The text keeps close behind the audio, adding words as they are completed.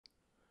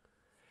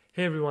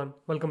Hey everyone,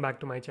 welcome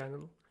back to my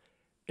channel.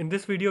 In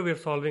this video, we are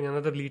solving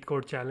another Leet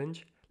Code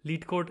challenge,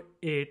 Leet Code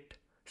 8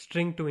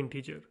 string to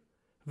integer.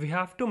 We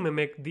have to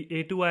mimic the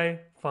a to I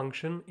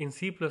function in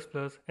C++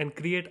 and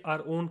create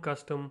our own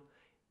custom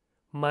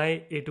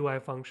my a to I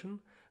function,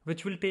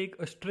 which will take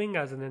a string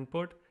as an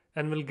input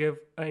and will give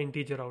an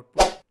integer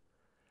output.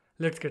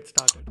 Let's get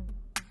started.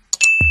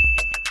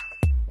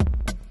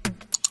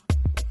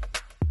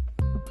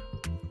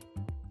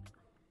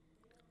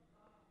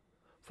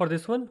 For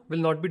this one,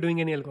 we'll not be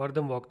doing any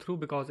algorithm walkthrough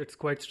because it's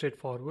quite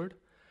straightforward.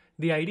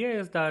 The idea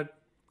is that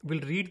we'll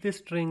read this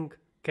string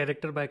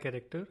character by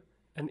character,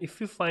 and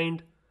if we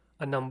find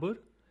a number,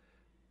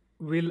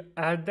 we'll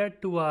add that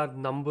to our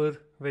number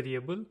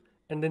variable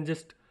and then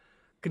just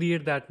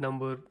create that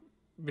number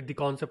with the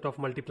concept of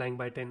multiplying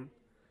by 10.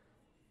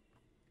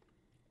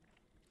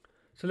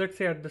 So let's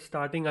say at the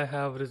starting I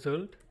have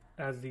result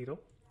as 0,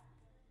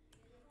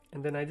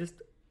 and then I just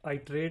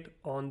iterate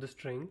on the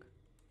string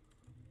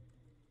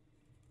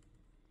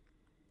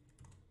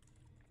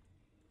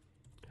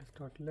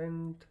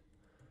s.length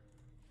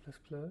plus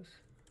plus,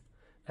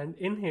 and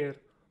in here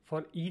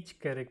for each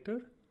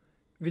character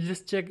we'll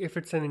just check if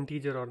it's an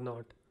integer or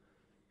not.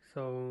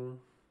 So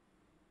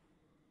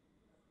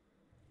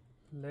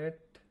let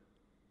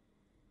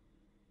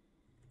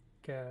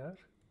char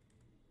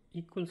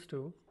equals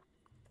to,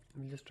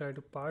 we'll just try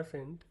to parse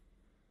int.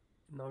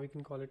 Now we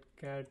can call it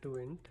char to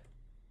int,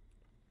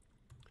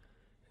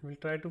 and we'll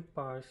try to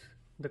parse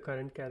the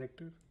current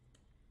character.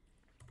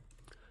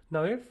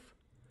 Now if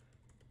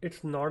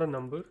it's not a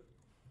number,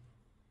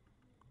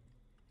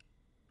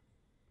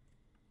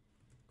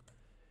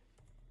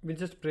 we'll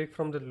just break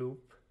from the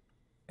loop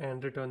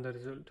and return the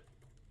result.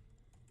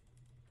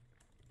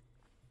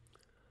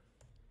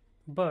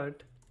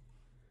 But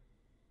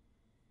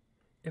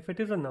if it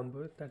is a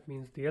number, that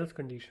means the else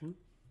condition.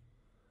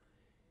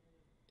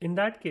 In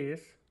that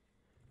case,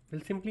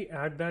 we'll simply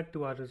add that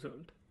to our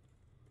result.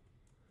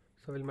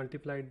 So we'll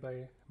multiply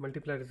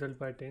result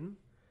by 10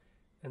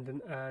 and then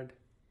add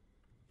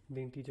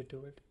the integer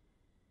to it.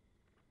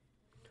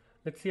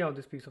 Let's see how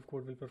this piece of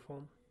code will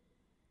perform.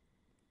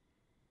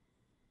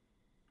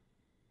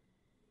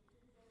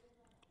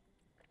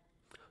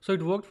 So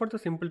it worked for the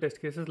simple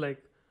test cases,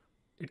 like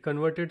it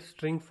converted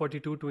string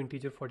 42 to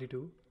integer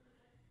 42.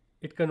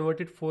 It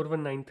converted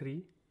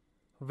 4193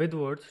 with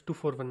words to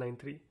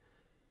 4193,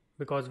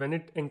 because when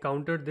it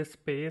encountered this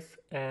space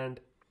and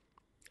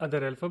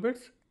other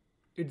alphabets,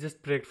 it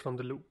just breaks from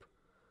the loop.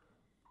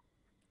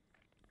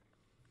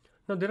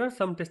 Now there are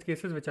some test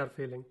cases which are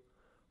failing.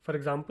 For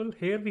example,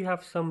 here we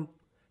have some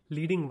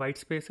leading white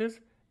spaces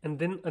and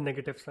then a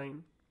negative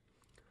sign.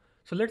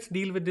 So let's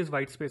deal with these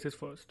white spaces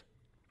first.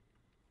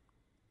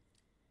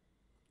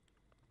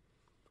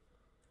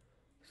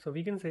 So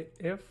we can say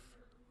if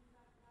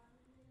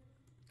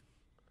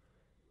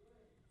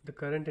the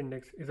current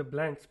index is a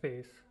blank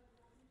space,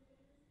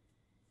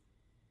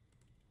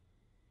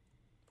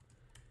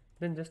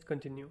 then just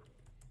continue.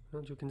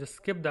 You can just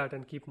skip that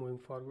and keep moving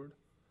forward.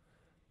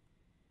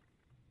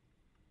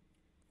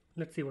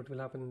 Let's see what will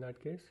happen in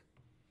that case.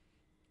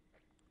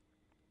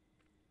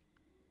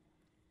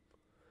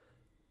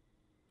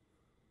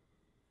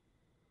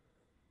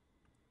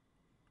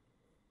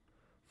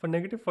 For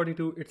negative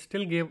 42, it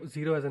still gave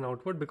 0 as an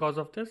output because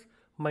of this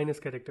minus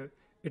character.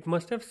 It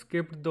must have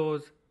skipped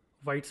those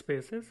white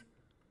spaces,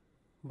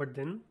 but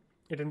then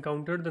it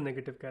encountered the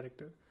negative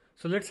character.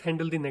 So let's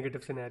handle the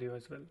negative scenario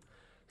as well.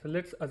 So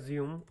let's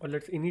assume, or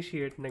let's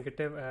initiate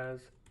negative as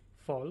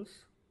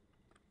false.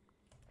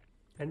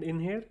 And in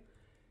here,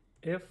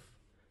 if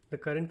the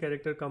current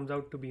character comes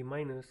out to be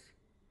minus,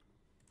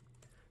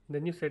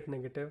 then you set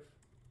negative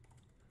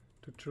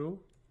to true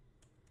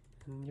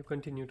and you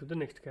continue to the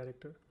next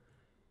character.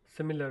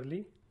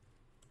 Similarly,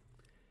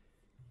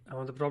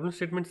 the problem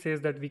statement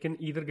says that we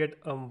can either get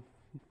a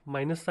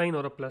minus sign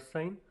or a plus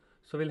sign.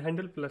 So we'll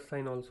handle plus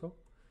sign also.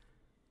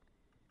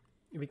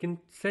 We can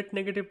set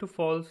negative to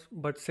false,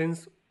 but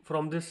since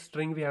from this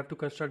string we have to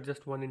construct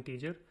just one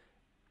integer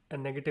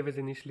and negative is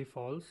initially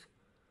false,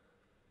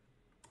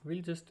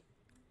 we'll just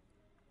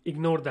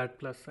ignore that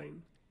plus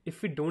sign.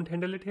 If we don't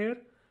handle it here,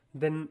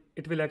 then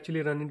it will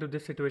actually run into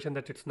this situation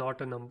that it's not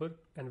a number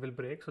and will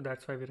break. So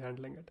that's why we're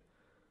handling it.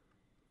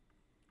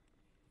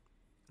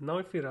 Now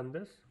if we run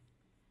this,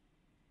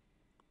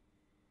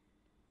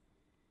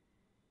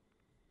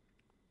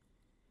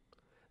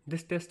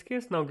 this test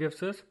case now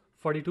gives us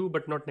 42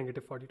 but not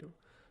negative 42.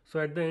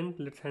 So at the end,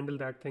 let's handle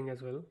that thing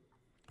as well.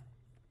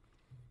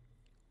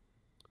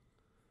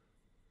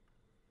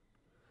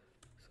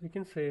 So we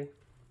can say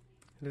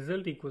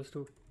result equals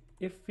to,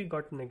 if we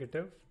got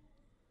negative,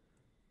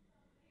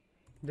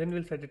 then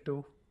we'll set it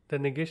to the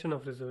negation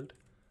of result.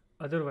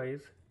 Otherwise,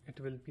 it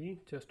will be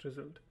just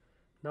result.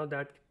 Now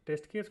that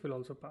test case will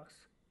also pass.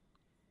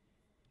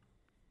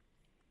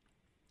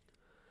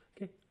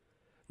 Okay.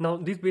 Now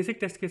these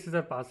basic test cases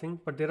are passing,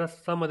 but there are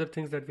some other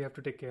things that we have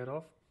to take care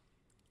of.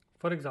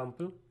 For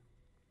example,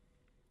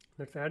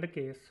 let's add a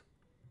case.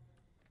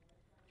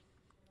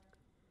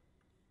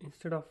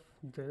 Instead of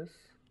this,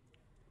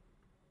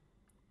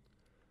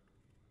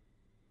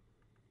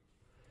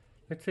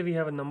 Let's say we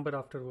have a number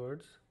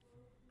afterwards.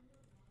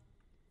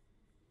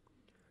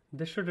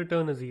 This should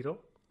return a 0.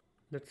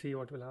 Let's see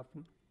what will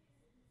happen.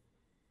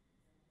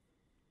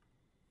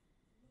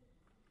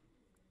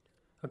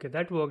 Okay,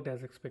 that worked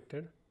as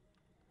expected.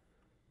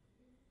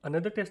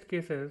 Another test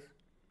case is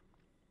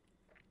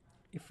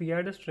if we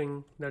add a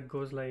string that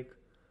goes like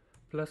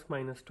plus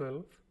minus 12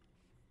 or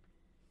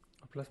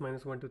plus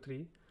minus 1 to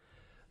 3,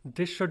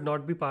 this should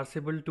not be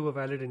parsable to a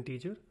valid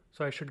integer,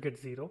 so I should get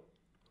 0.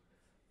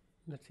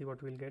 Let's see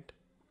what we'll get.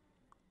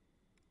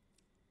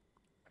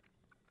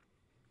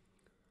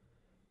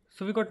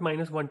 So we got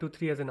minus 1 to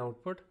 3 as an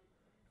output,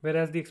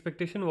 whereas the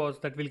expectation was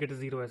that we'll get a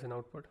 0 as an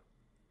output.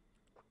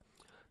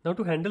 Now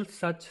to handle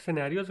such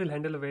scenarios, we'll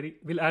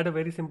add a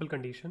very simple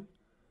condition.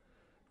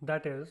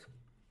 That is,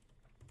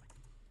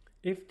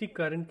 if the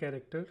current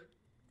character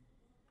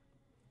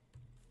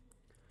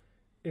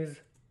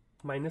is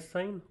minus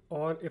sign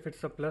or if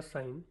it's a plus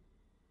sign,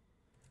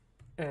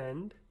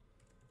 and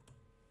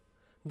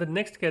the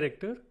next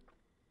character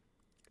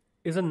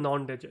is a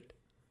non-digit.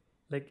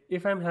 Like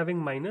if I'm having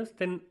minus,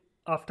 then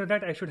after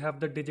that I should have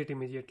the digit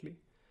immediately.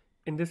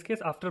 In this case,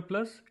 after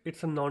plus,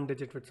 it's a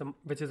non-digit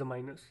which is a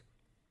minus.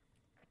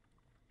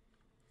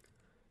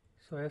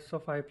 So s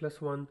of I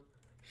plus 1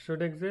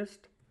 should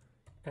exist,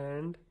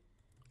 and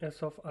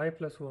s of I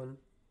plus 1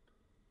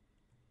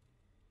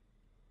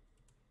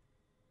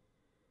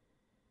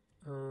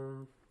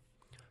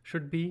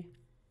 should be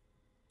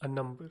a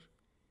number.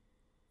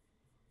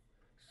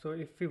 So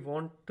if we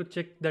want to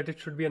check that it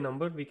should be a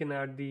number, we can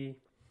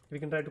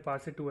try to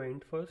pass it to an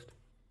int first,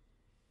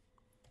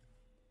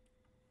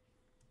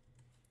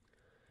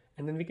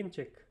 and then we can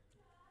check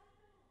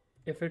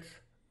if it's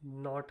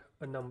not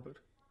a number.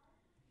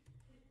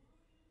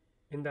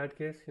 In that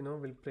case,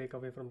 we'll break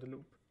away from the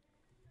loop.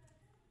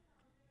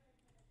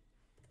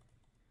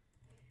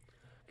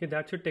 Okay,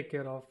 that should take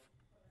care of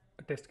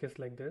a test case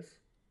like this.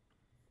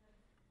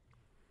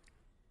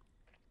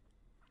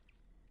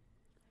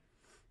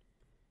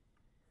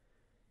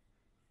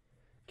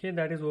 Okay,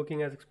 that is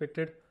working as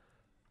expected.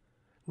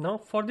 Now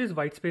for these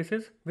white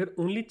spaces, we're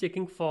only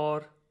checking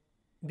for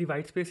the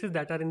white spaces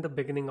that are in the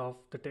beginning of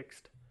the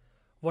text.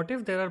 What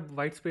if there are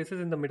white spaces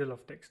in the middle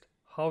of text?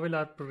 How will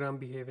our program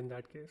behave in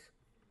that case?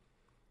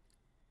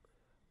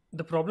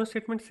 The problem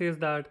statement says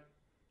that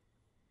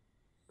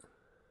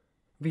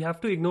we have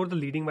to ignore the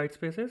leading white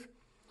spaces,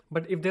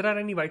 but if there are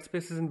any white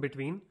spaces in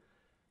between,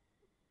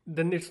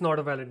 then it's not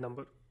a valid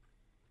number.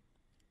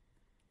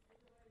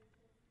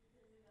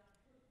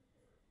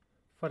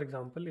 For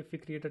example, if we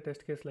create a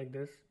test case like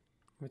this,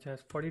 which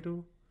has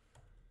 42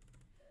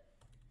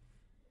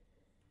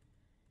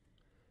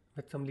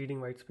 with some leading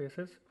white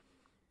spaces,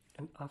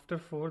 and after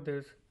 4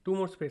 there's 2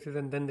 more spaces,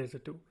 and then there's a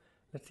 2.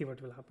 Let's see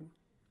what will happen.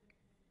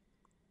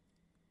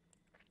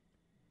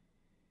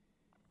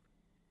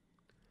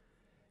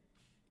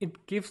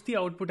 It gives the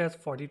output as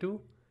 42,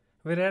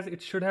 whereas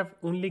it should have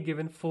only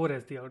given 4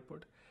 as the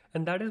output.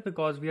 And that is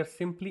because we are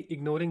simply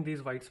ignoring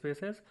these white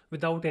spaces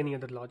without any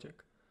other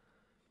logic.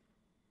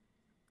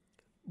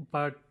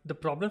 But the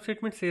problem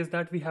statement says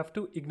that we have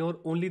to ignore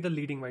only the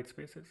leading white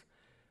spaces.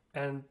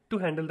 And to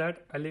handle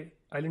that,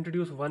 I'll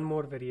introduce one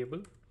more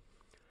variable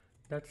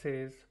that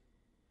says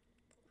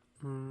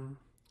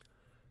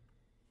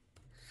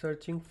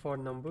searching for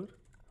number,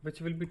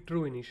 which will be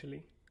true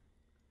initially.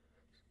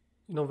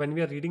 When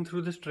we are reading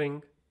through the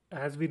string,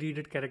 as we read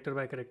it character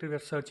by character, we are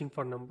searching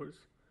for numbers.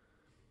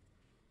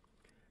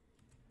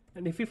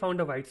 And if we found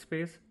a white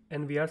space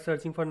and we are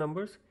searching for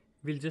numbers,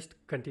 we'll just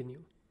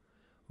continue.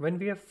 When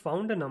we have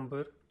found a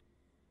number,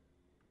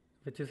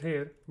 which is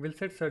here, we'll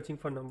set searching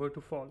for number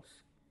to false.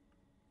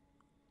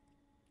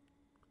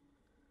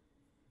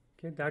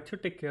 Okay, that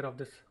should take care of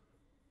this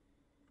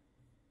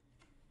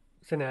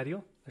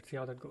scenario. Let's see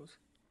how that goes.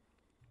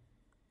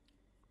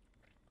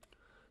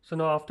 So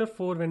now after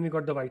 4, when we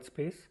got the white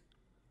space,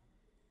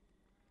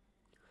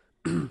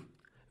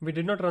 we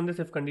did not run this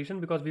if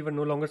condition because we were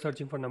no longer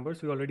searching for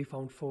numbers. We already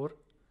found 4.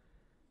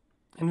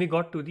 And we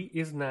got to the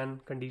is nan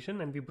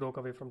condition and we broke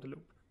away from the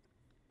loop.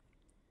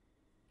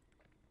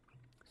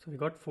 So we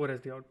got 4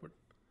 as the output.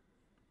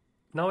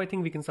 Now I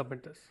think we can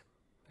submit this.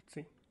 Let's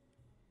see.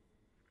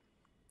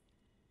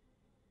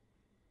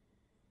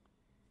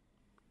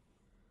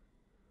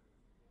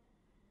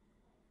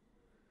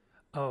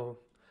 Oh,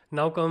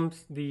 now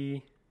comes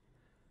the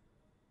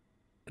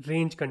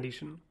range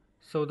condition.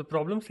 So the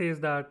problem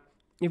says that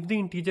if the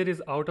integer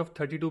is out of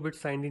 32-bit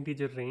signed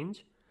integer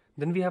range,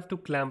 then we have to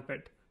clamp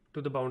it to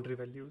the boundary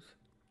values.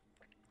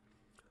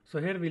 So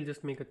here we'll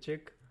just make a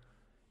check,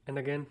 and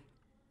again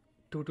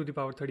 2 to the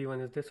power 31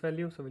 is this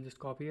value, so we'll just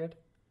copy it.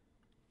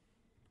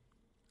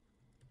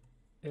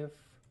 If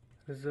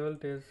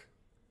result is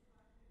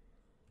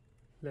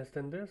less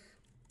than this,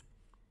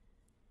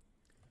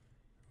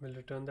 we'll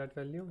return that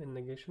value in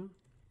negation.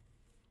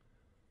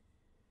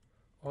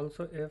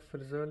 Also, if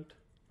result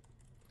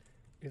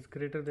is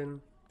greater than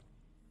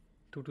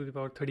 2 to the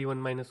power 31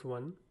 minus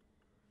 1,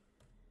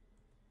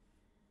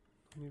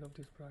 no need of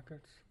these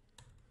brackets,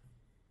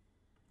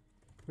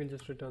 we'll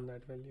just return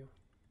that value.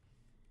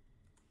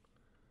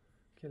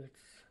 Okay,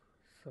 let's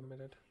submit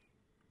it.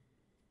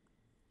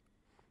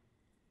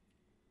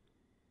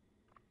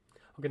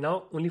 Okay,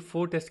 now only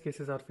 4 test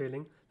cases are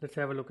failing. Let's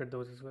have a look at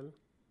those as well.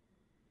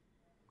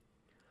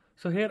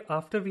 So here,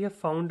 after we have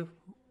found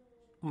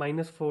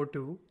 -4,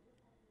 2.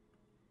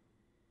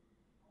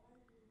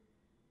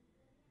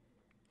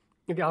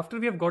 Okay, after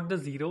we have got the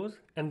zeros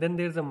and then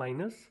there's a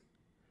minus,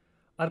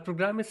 our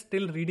program is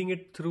still reading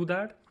it through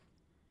that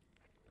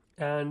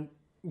and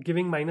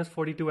giving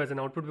 -42 as an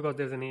output because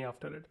there's an a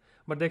after it.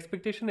 But the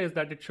expectation is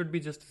that it should be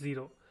just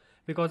 0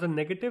 because a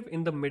negative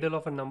in the middle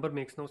of a number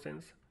makes no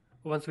sense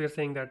once we are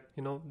saying that,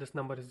 this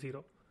number is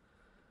 0.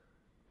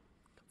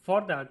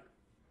 For that,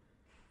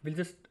 we'll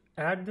just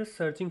add this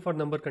searching for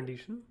number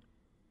condition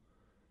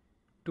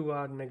to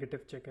our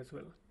negative check as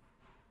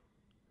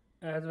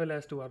well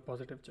as to our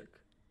positive check.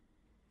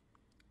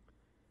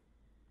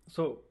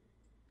 So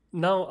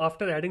now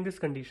after adding this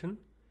condition,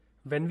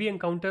 when we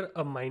encounter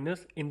a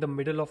minus in the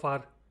middle of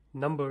our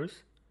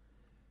numbers,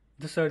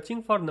 the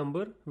searching for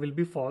number will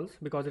be false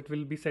because it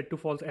will be set to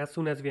false as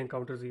soon as we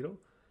encounter 0.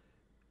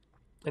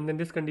 And then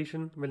this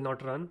condition will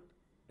not run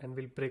and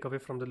will break away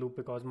from the loop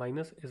because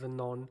minus is a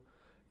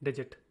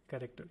non-digit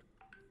character.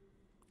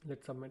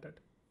 Let's submit it.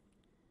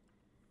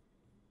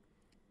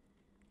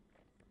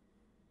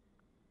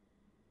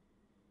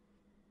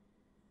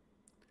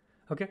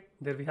 Okay,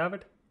 there we have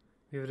it.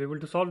 We were able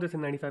to solve this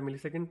in 95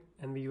 milliseconds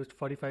and we used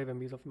 45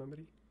 MBs of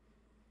memory.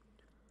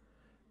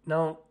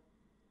 Now,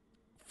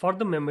 for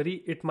the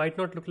memory, it might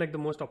not look like the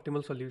most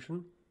optimal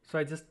solution. So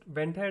I just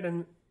went ahead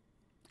and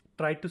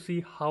tried to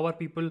see how are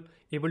people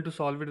able to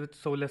solve it with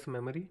so less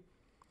memory.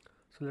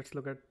 So let's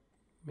look at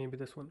maybe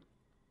this one.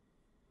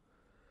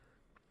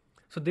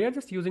 So they are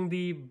just using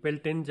the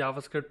built-in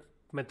JavaScript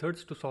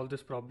methods to solve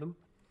this problem,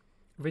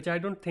 which I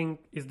don't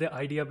think is the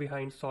idea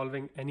behind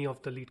solving any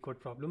of the Leet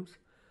Code problems.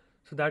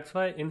 So that's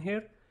why in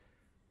here,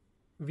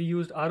 we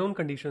used our own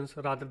conditions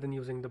rather than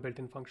using the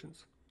built-in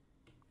functions.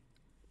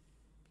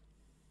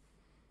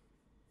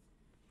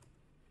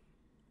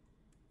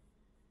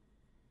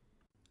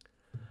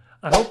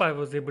 I hope I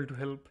was able to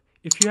help.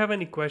 If you have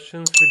any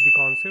questions with the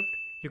concept,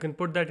 you can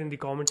put that in the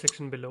comment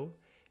section below.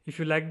 If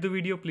you liked the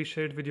video, please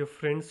share it with your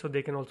friends so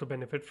they can also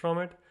benefit from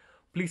it.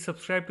 Please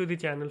subscribe to the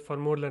channel for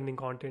more learning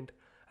content.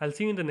 I'll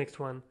see you in the next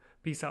one.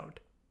 Peace out.